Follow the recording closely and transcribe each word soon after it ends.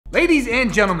Ladies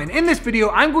and gentlemen, in this video,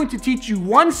 I'm going to teach you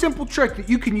one simple trick that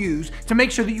you can use to make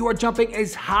sure that you are jumping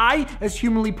as high as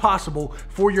humanly possible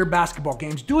for your basketball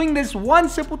games. Doing this one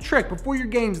simple trick before your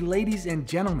games, ladies and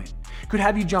gentlemen, could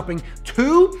have you jumping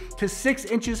 2 to 6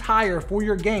 inches higher for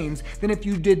your games than if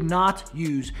you did not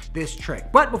use this trick.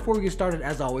 But before we get started,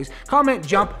 as always, comment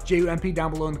JUMP, J-U-M-P,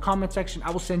 down below in the comment section.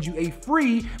 I will send you a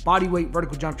free bodyweight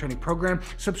vertical jump training program.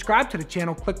 Subscribe to the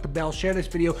channel, click the bell, share this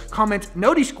video, comment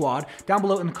Noti Squad down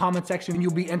below in the comment section, and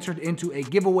you'll be entered into a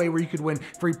giveaway where you could win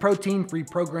free protein, free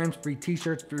programs, free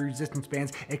t-shirts, free resistance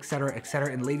bands, etc.,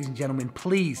 etc. And ladies and gentlemen,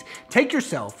 please take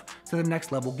yourself to the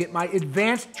next level. Get my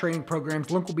advanced training programs.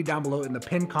 Link will be down below in the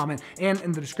pinned comment and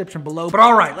in the description below. But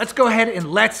all right, let's go ahead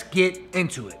and let's get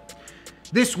into it.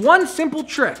 This one simple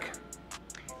trick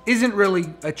isn't really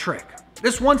a trick.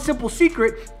 This one simple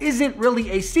secret isn't really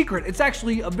a secret. It's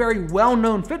actually a very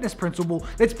well-known fitness principle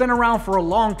that's been around for a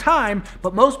long time,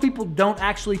 but most people don't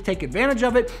actually take advantage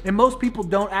of it, and most people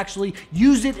don't actually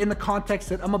use it in the context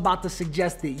that I'm about to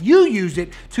suggest that you use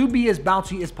it to be as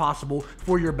bouncy as possible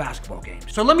for your basketball game.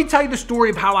 So let me tell you the story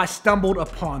of how I stumbled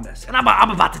upon this, and I'm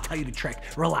about to tell you the trick.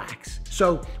 Relax.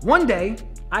 So one day,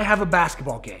 I have a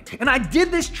basketball game, and I did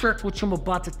this trick, which I'm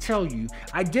about to tell you.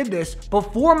 I did this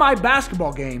before my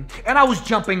basketball game, and I was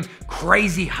jumping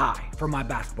crazy high for my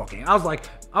basketball game. I was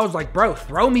like, bro,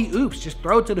 throw me oops, just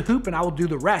throw it to the hoop and I will do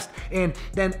the rest. And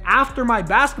then after my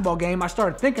basketball game, I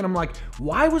started thinking, I'm like,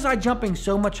 why was I jumping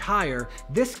so much higher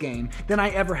this game than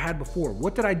I ever had before?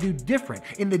 What did I do different?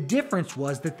 And the difference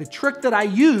was that the trick that I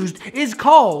used is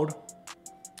called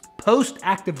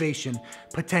post-activation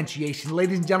potentiation.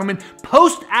 Ladies and gentlemen,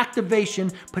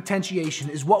 post-activation potentiation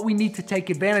is what we need to take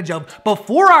advantage of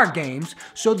before our games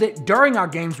so that during our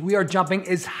games, we are jumping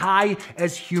as high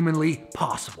as humanly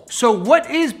possible. So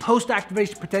what is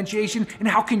post-activation potentiation and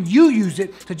how can you use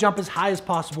it to jump as high as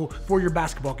possible for your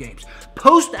basketball games?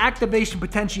 Post-activation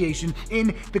potentiation,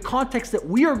 in the context that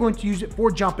we are going to use it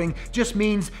for jumping, just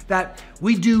means that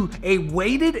we do a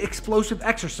weighted explosive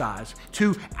exercise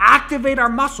to activate our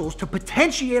muscles, to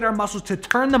potentiate our muscles, to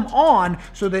turn them on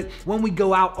so that when we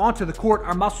go out onto the court,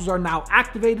 our muscles are now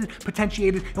activated,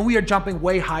 potentiated, and we are jumping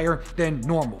way higher than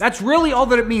normal. That's really all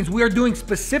that it means. We are doing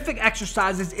specific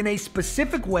exercises in a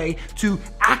specific way to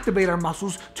activate our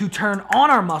muscles, to turn on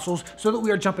our muscles so that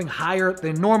we are jumping higher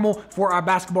than normal for our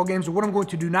basketball games. And what I'm going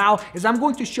to do now is I'm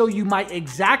going to show you my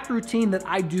exact routine that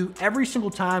I do every single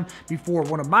time before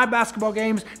one of my basketball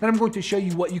games. Then I'm going to show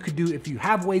you what you could do if you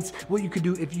have weights, what you could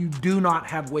do if you do not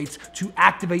have weights, to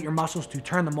activate your muscles, to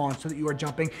turn them on so that you are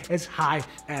jumping as high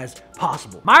as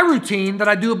possible. My routine that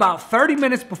I do about 30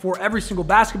 minutes before every single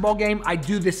basketball game, I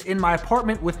do this in my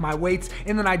apartment with my weights,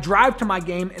 and then I drive to my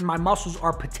game and my muscles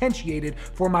are potentiated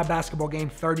for my basketball game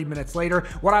 30 minutes later.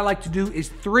 What I like to do is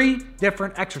 3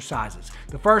 different exercises.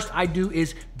 The first I do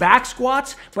is back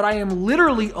squats, but I am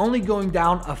literally only going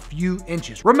down a few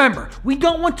inches. Remember, we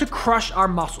don't want to crush our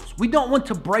muscles. We don't want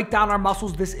to break down our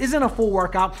muscles. This isn't a full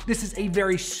workout. This is a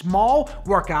very small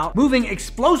workout, moving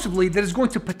explosively, that is going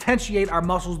to potentiate our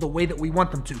muscles the way that we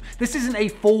want them to. This isn't a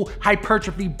full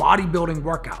hypertrophy bodybuilding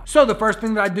workout. So the first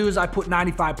thing that I do is I put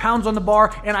 95 pounds on the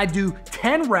bar and I do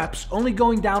 10 reps, only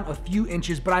going down a few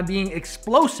inches, but I'm being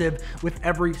explosive with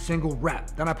every single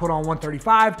rep. Then I put on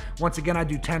 135. Once again, I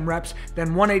do 10 reps,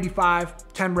 then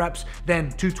 185, 10 reps,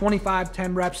 then 225,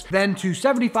 10 reps, then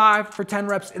 275 for 10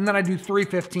 reps, and then I do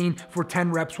 315 for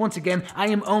 10 reps. Once again, I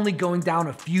am only going down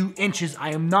a few inches.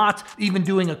 I am not even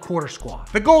doing a quarter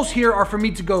squat. The goals here are for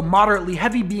me to go moderately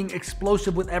heavy, being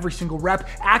explosive with every single rep,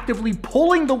 actively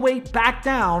pulling the weight back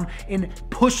down and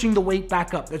pushing the weight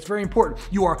back up. That's very important.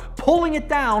 You are pulling it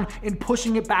down and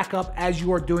pushing it back up as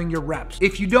you are doing your reps.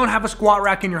 If you don't have a squat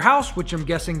rack in your house, which I'm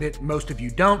guessing that most of you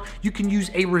don't, you can use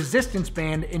a resistance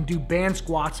band and do band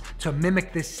squats to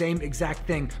mimic this same exact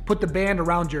thing. Put the band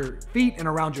around your feet and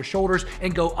around your shoulders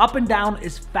and go up and down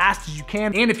as fast as you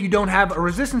can. And if you don't have a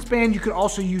resistance band, you could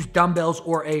also use dumbbells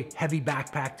or a heavy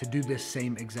backpack to do this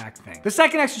same exact thing. The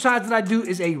second exercise that I do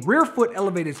is a rear foot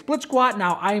elevated split squat.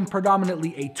 Now, I am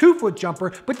predominantly a 2-foot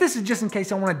jumper, but this is just in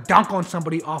case I want to dunk on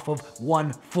somebody off of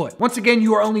 1 foot. Once again,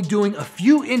 you are only doing a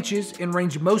few inches in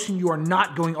range of motion. You are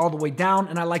not going all the way down,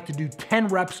 and I like to do 10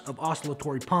 reps of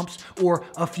oscillatory pumps or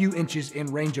a few inches in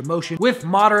range of motion with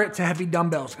moderate to heavy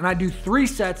dumbbells, and I do 3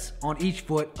 sets on each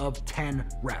foot of 10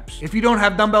 reps. If you don't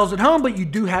have dumbbells at home, but you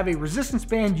do have a resistance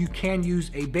band, you can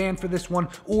use a band for this one,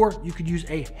 or you could use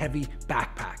a heavy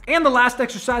backpack. And the last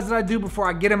exercise that I do before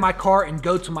I get in my car and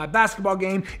go to my basketball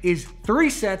game is 3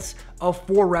 sets of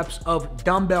 4 reps of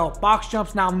dumbbell box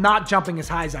jumps. Now, I'm not jumping as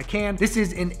high as I can. This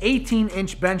is an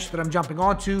 18-inch bench that I'm jumping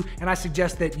onto, and I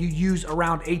suggest that you use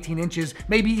around 18 inches,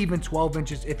 maybe even 12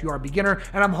 inches if you are a beginner,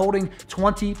 and I'm holding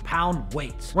 20-pound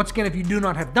weights. Once again, if you do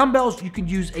not have dumbbells, you can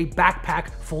use a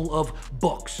backpack full of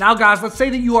books. Now, guys, let's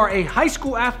say that you are a high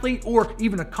school athlete or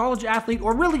even a college athlete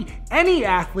or really any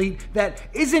athlete that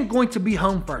isn't going to be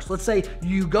home first. Let's say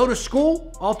you go to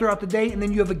school all throughout the day and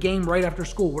then you have a game right after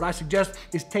school. What I suggest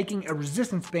is taking a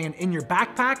resistance band in your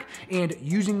backpack and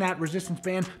using that resistance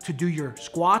band to do your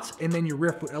squats and then your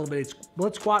rear foot elevated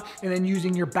split squat, and then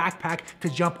using your backpack to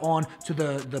jump on to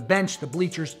the bench, the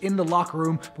bleachers in the locker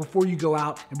room before you go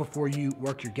out and before you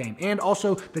work your game. And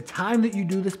also the time that you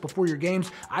do this before your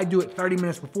games, I do it 30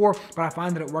 minutes before, but I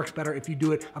find that it works better if you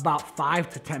do it about 5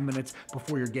 to 10 minutes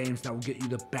before your games. That will get you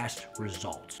the best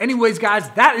results. Anyways, guys,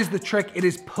 that is the trick. It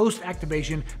is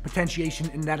post-activation potentiation,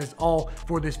 and that is all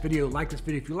for this video. Like this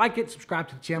video if you like it, subscribe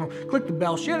to the channel, click the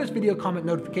bell, share this video, comment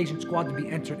notification squad to be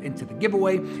entered into the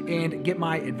giveaway, and get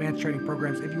my advanced training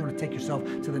programs if you want to take yourself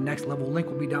to the next level. Link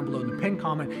will be down below in the pinned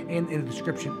comment and in the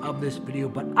description of this video.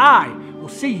 But I will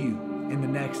see you in the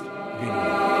next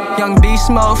video. Young beast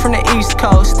mode from the East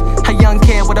Coast, a young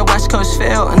kid with a West Coast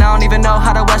feel, and I don't even know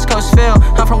how the West Coast feel.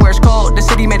 I'm from where it's cold, the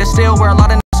city made of steel, where a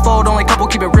lot of fold, only couple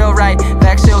keep it real right.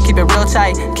 Back seal, keep it real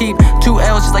tight. Keep 2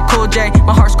 L's just like Cool J.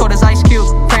 My heart's cold as Ice Cube,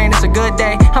 praying it's a good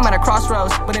day. I'm at a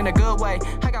crossroads, but in a good way.